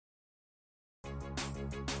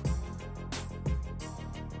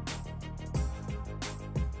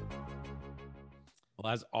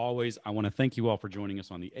Well, as always, I want to thank you all for joining us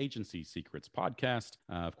on the Agency Secrets podcast.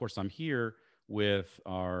 Of course, I'm here with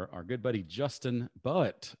our good buddy Justin.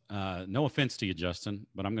 But no offense to you, Justin,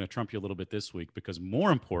 but I'm going to trump you a little bit this week because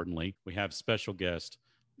more importantly, we have special guest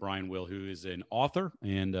Brian Will, who is an author,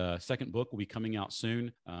 and second book will be coming out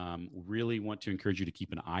soon. Really want to encourage you to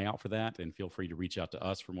keep an eye out for that, and feel free to reach out to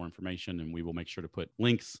us for more information, and we will make sure to put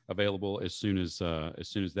links available as soon as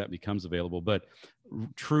that becomes available. But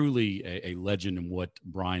truly a legend in what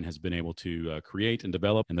Brian has been able to create and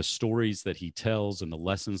develop, and the stories that he tells and the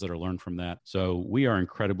lessons that are learned from that. So we are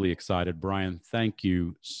incredibly excited. Brian, thank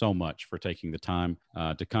you so much for taking the time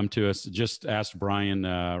to come to us. Just asked Brian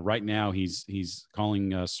right now. He's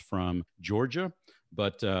calling us from Georgia,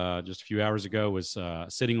 but just a few hours ago was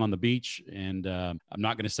sitting on the beach. And I'm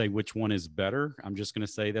not going to say which one is better. I'm just going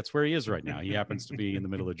to say that's where he is right now. He happens to be in the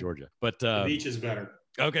middle of Georgia. But the beach is better.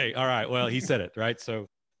 Okay. All right. Well, he said it, right? So,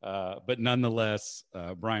 but nonetheless,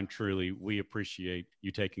 Brian, truly, we appreciate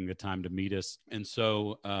you taking the time to meet us. And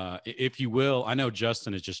so, if you will, I know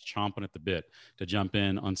Justin is just chomping at the bit to jump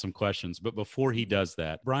in on some questions. But before he does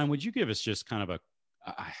that, Brian, would you give us just kind of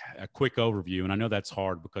a quick overview? And I know that's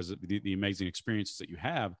hard because of the amazing experiences that you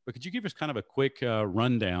have, but could you give us kind of a quick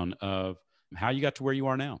rundown of how you got to where you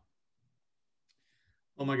are now?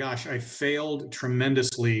 Oh my gosh, I failed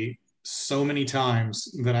tremendously so many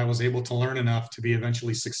times that I was able to learn enough to be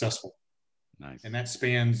eventually successful. Nice. And that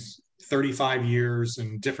spans 35 years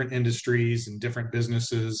in different industries and different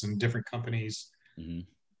businesses and different companies. Mm-hmm.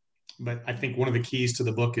 But I think one of the keys to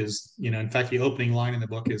the book is, in fact, the opening line in the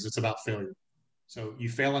book is it's about failure. So you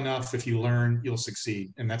fail enough, if you learn, you'll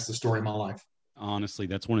succeed. And that's the story of my life. Honestly,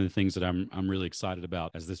 that's one of the things that I'm really excited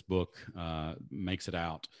about as this book makes it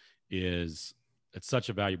out. Is it's such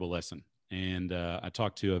a valuable lesson. And I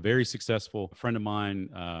talked to a very successful friend of mine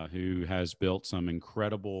who has built some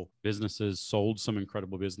incredible businesses, sold some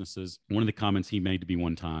incredible businesses. One of the comments he made to me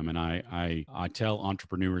one time, and I tell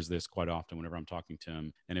entrepreneurs this quite often whenever I'm talking to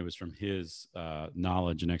him, and it was from his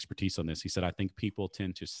knowledge and expertise on this. He said, I think people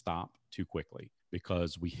tend to stop too quickly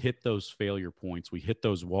because we hit those failure points, we hit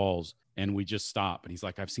those walls, and we just stop. And he's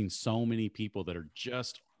like, I've seen so many people that are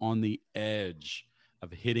just on the edge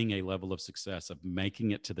of hitting a level of success, of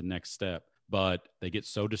making it to the next step, but they get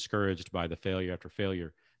so discouraged by the failure after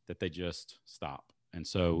failure that they just stop. And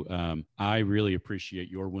so I really appreciate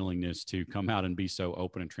your willingness to come out and be so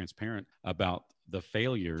open and transparent about the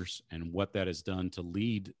failures and what that has done to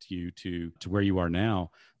lead you to where you are now,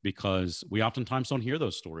 because we oftentimes don't hear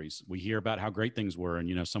those stories. We hear about how great things were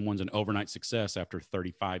and, someone's an overnight success after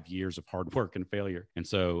 35 years of hard work and failure. And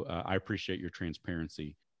so I appreciate your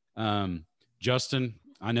transparency. Justin,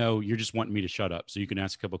 I know you're just wanting me to shut up so you can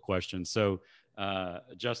ask a couple of questions. So,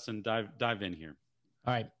 Justin, dive in here.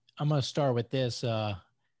 All right. I'm going to start with this.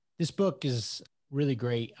 This book is really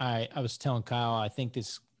great. I was telling Kyle, I think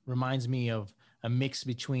this reminds me of a mix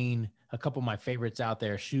between a couple of my favorites out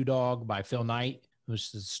there, Shoe Dog by Phil Knight, which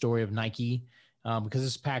is the story of Nike, because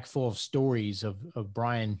it's packed full of stories of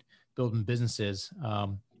Brian building businesses.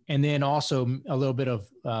 And then also a little bit of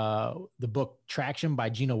the book Traction by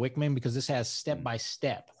Gino Wickman, because this has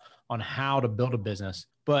step-by-step on how to build a business.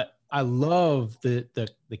 But I love the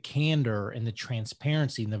candor and the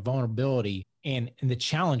transparency and the vulnerability and the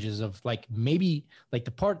challenges of maybe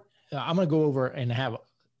the part I'm going to go over and have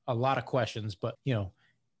a lot of questions, but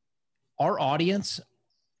our audience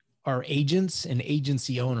are agents and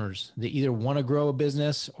agency owners that either want to grow a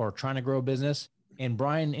business or trying to grow a business. And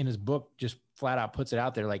Brian in his book just flat out puts it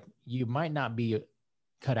out there. You might not be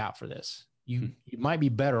cut out for this. You might be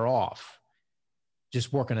better off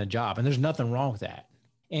just working a job. And there's nothing wrong with that.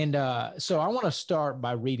 And so I want to start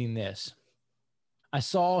by reading this. I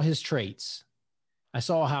saw his traits. I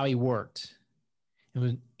saw how he worked.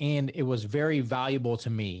 And it was very valuable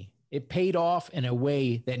to me. It paid off in a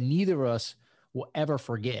way that neither of us will ever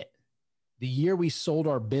forget. The year we sold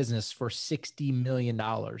our business for $60 million.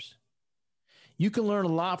 You can learn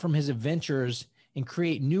a lot from his adventures and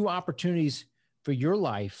create new opportunities for your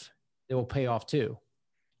life that will pay off too.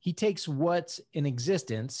 He takes what's in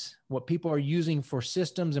existence, what people are using for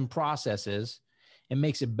systems and processes, and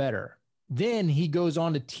makes it better. Then he goes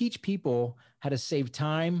on to teach people how to save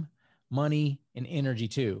time, money, and energy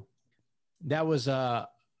too. That was a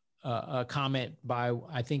comment by,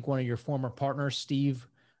 I think, one of your former partners, Steve.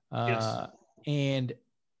 Yes. And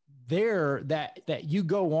there that you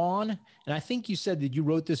go on, and I think you said that you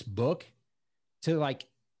wrote this book to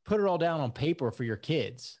put it all down on paper for your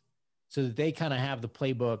kids so that they kind of have the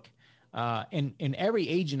playbook. And every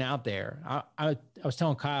agent out there, I was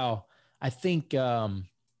telling Kyle, I think I'm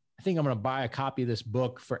going to buy a copy of this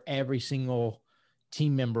book for every single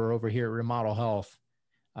team member over here at Remodel Health,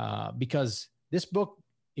 because this book,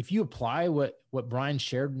 if you apply what Brian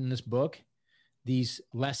shared in this book, these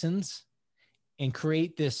lessons, and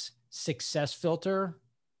create this success filter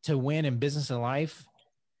to win in business and life,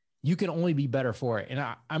 you can only be better for it. And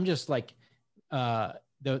I'm just like,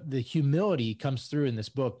 the humility comes through in this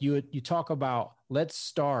book. You talk about, let's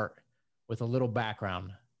start with a little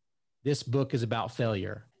background. This book is about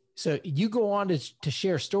failure. So you go on to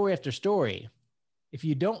share story after story. If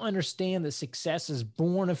you don't understand that success is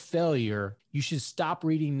born of failure, you should stop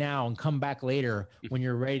reading now and come back later when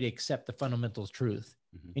you're ready to accept the fundamental truth.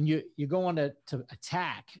 Mm-hmm. And you go on to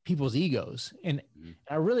attack people's egos. And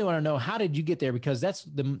I really want to know, how did you get there? Because that's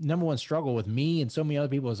the number one struggle with me and so many other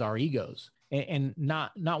people, is our egos, and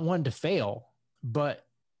not wanting to fail. But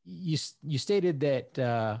you stated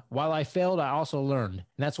that while I failed, I also learned. And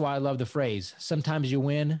that's why I love the phrase, sometimes you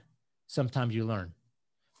win, sometimes you learn.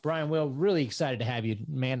 Brian Will, really excited to have you,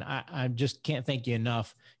 man. I just can't thank you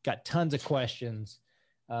enough. Got tons of questions.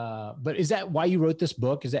 But is that why you wrote this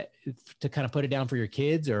book? Is that to kind of put it down for your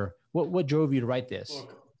kids, or what drove you to write this?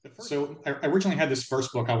 So I originally had this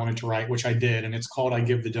first book I wanted to write, which I did, and it's called I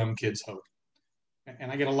Give the Dumb Kids Hope.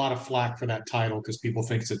 And I get a lot of flack for that title because people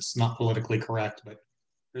think it's not politically correct, but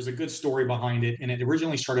there's a good story behind it. And it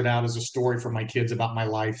originally started out as a story for my kids about my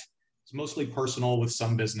life. It's mostly personal with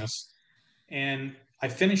some business. And I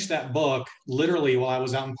finished that book literally while I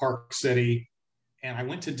was out in Park City, and I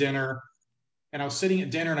went to dinner, and I was sitting at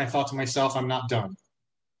dinner and I thought to myself, I'm not done.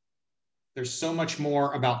 There's so much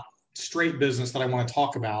more about straight business that I want to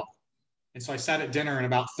talk about. And so I sat at dinner, and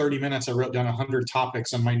about 30 minutes, I wrote down 100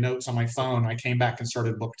 topics on my notes on my phone. I came back and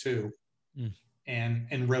started book 2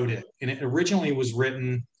 and wrote it. And it originally was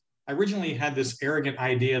written, I originally had this arrogant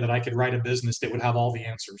idea that I could write a business that would have all the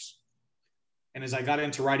answers. And as I got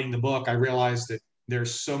into writing the book, I realized that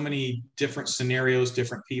there's so many different scenarios,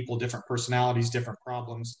 different people, different personalities, different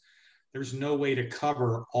problems. There's no way to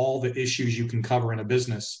cover all the issues you can cover in a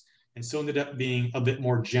business. And so ended up being a bit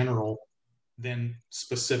more general than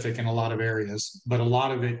specific in a lot of areas. But a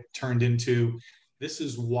lot of it turned into, this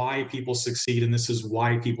is why people succeed and this is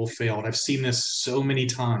why people failed. I've seen this so many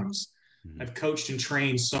times. I've coached and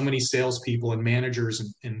trained so many salespeople and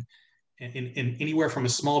managers in anywhere from a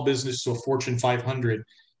small business to a Fortune 500.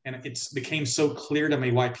 And it's became so clear to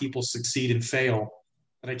me why people succeed and fail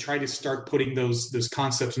that I try to start putting those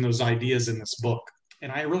concepts and those ideas in this book.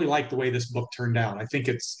 And I really like the way this book turned out. I think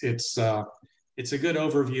it's a good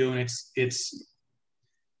overview, and it's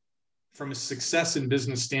from a success in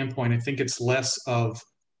business standpoint, I think it's less of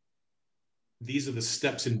these are the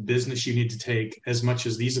steps in business you need to take as much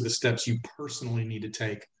as these are the steps you personally need to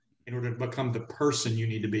take in order to become the person you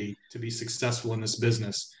need to be successful in this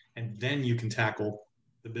business. And then you can tackle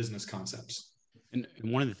the business concepts. And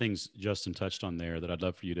one of the things Justin touched on there that I'd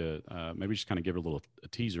love for you to maybe just kind of give a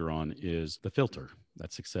teaser on is the filter,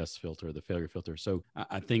 that success filter, the failure filter. So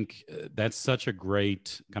I think that's such a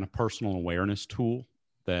great kind of personal awareness tool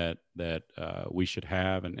that we should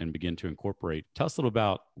have and begin to incorporate. Tell us a little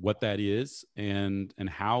about what that is and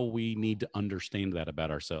how we need to understand that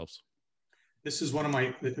about ourselves. This is one of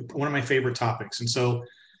my favorite topics. And so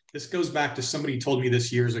this goes back to somebody told me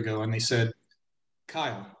this years ago, and they said,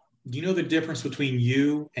 Kyle, do you know the difference between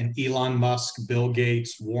you and Elon Musk, Bill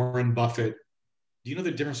Gates, Warren Buffett? Do you know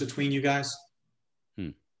the difference between you guys?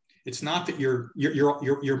 It's not that you're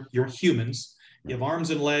humans. You have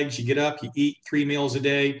arms and legs. You get up, you eat 3 meals a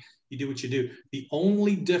day. You do what you do. The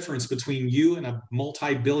only difference between you and a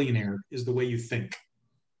multi-billionaire is the way you think.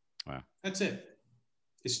 Wow. That's it.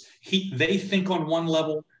 They think on one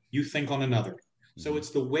level, you think on another. So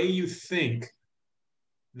it's the way you think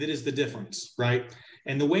that is the difference, right?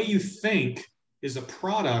 And the way you think is a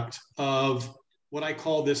product of what I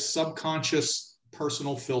call this subconscious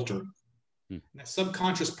personal filter. That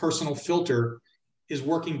subconscious personal filter is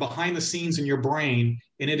working behind the scenes in your brain,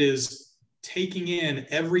 and it is taking in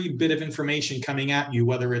every bit of information coming at you,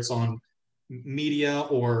 whether it's on media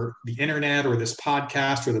or the internet or this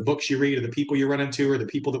podcast or the books you read or the people you run into or the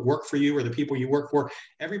people that work for you or the people you work for.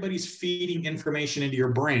 Everybody's feeding information into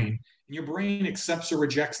your brain, and your brain accepts or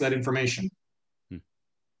rejects that information. And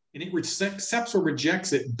it accepts or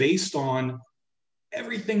rejects it based on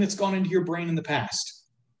everything that's gone into your brain in the past.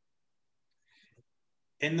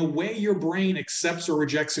 And the way your brain accepts or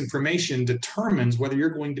rejects information determines whether you're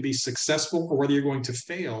going to be successful or whether you're going to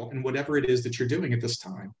fail in whatever it is that you're doing at this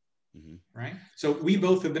time. Right? So we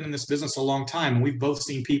both have been in this business a long time, and we've both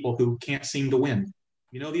seen people who can't seem to win.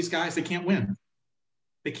 You know, these guys, they can't win.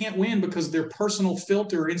 They can't win because their personal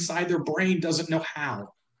filter inside their brain doesn't know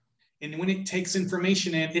how. And when it takes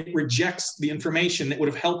information in, it rejects the information that would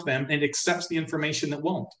have helped them and accepts the information that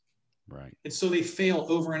won't. Right. And so they fail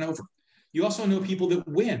over and over. You also know people that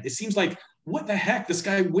win. It seems like, what the heck? This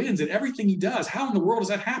guy wins at everything he does. How in the world does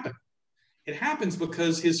that happen? It happens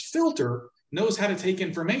because his filter knows how to take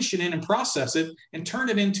information in and process it and turn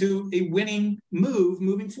it into a winning move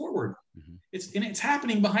moving forward. Mm-hmm. It's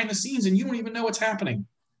happening behind the scenes and you don't even know what's happening.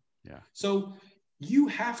 Yeah. So you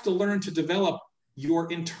have to learn to develop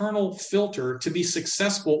your internal filter to be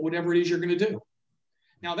successful at whatever it is you're going to do.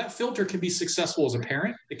 Now, that filter can be successful as a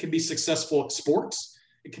parent. It can be successful at sports.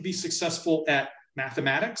 It can be successful at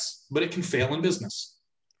mathematics, but it can fail in business.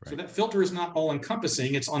 Right. So that filter is not all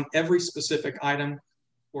encompassing. It's on every specific item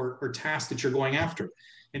or task that you're going after.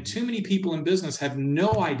 And too many people in business have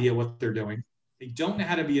no idea what they're doing. They don't know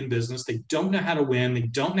how to be in business. They don't know how to win. They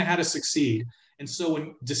don't know how to succeed. And so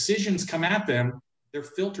when decisions come at them, their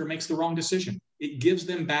filter makes the wrong decision. It gives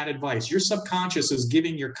them bad advice. Your subconscious is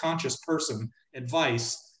giving your conscious person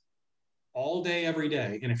advice all day, every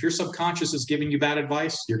day. And if your subconscious is giving you bad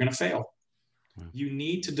advice, you're going to fail. Wow. You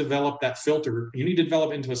need to develop that filter. You need to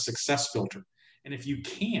develop into a success filter. And if you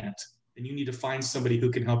can't, then you need to find somebody who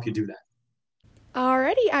can help you do that.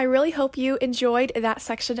 Alrighty, I really hope you enjoyed that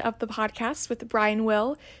section of the podcast with Brian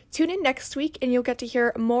Will. Tune in next week and you'll get to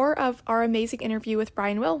hear more of our amazing interview with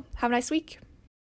Brian Will. Have a nice week.